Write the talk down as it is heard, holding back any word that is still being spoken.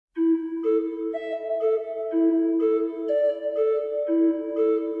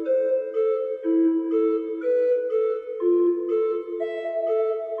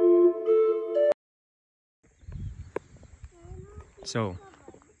So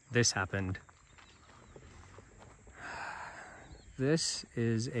this happened. This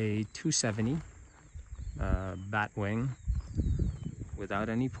is a 270 batwing without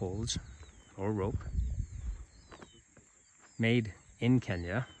any poles or rope, made in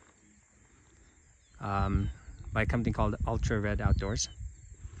Kenya by a company called Ultra Red Outdoors.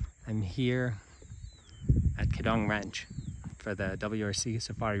 I'm here at Kidong Ranch for the WRC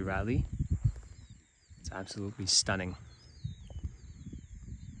Safari Rally. It's absolutely stunning.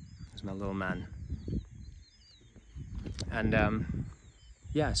 There's my little man. And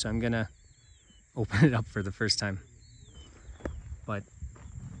yeah, so I'm gonna open it up for the first time. But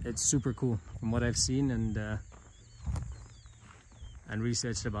it's super cool from what I've seen and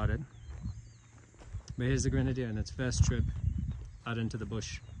researched about it. But here's the Grenadier on its first trip out into the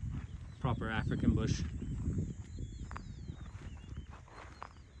bush, proper African bush.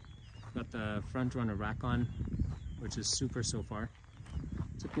 Got the front runner rack on, which is super so far.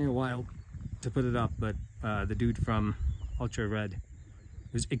 Took me a while to put it up, but the dude from Ultra Red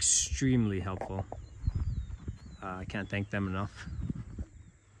was extremely helpful. I can't thank them enough.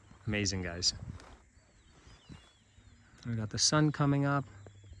 Amazing guys. We got the sun coming up.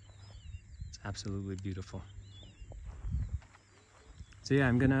 It's absolutely beautiful. So yeah,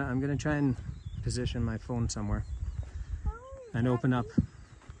 I'm gonna try and position my phone somewhere and open up.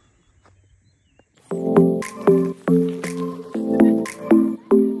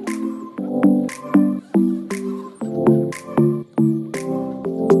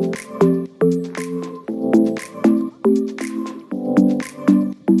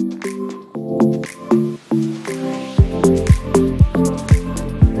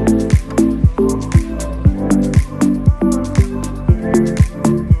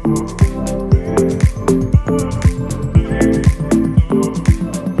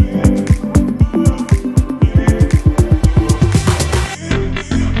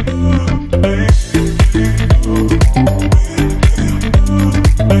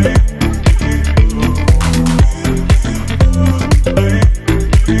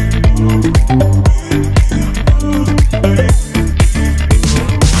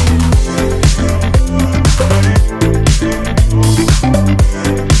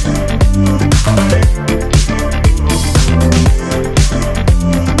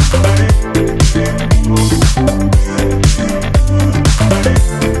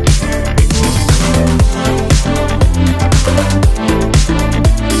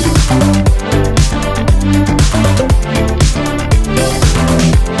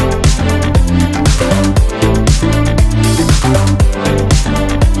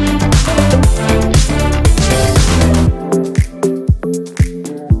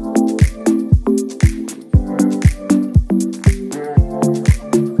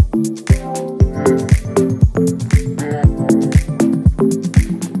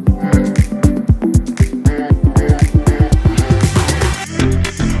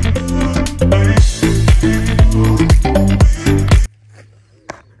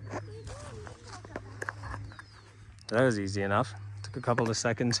 That was easy enough. Took a couple of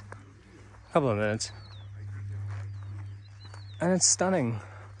seconds, a couple of minutes. And it's stunning.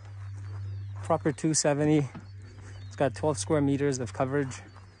 Proper 270. It's got 12 square meters of coverage.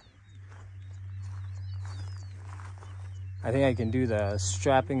 I think I can do the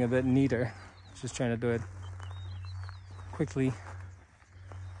strapping a bit neater. Just trying to do it quickly.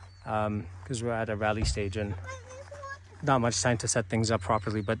 Because we're at a rally stage and not much time to set things up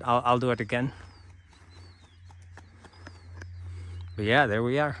properly, but I'll do it again. But yeah, there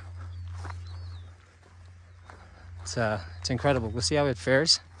we are. It's incredible. We'll see how it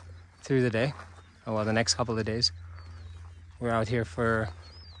fares through the day. Oh well, the next couple of days. We're out here for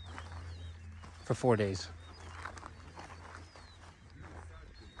 4 days.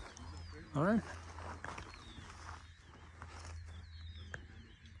 All right.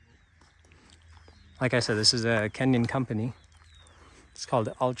 Like I said, this is a Kenyan company. It's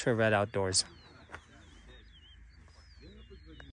called Ultra Red Outdoors.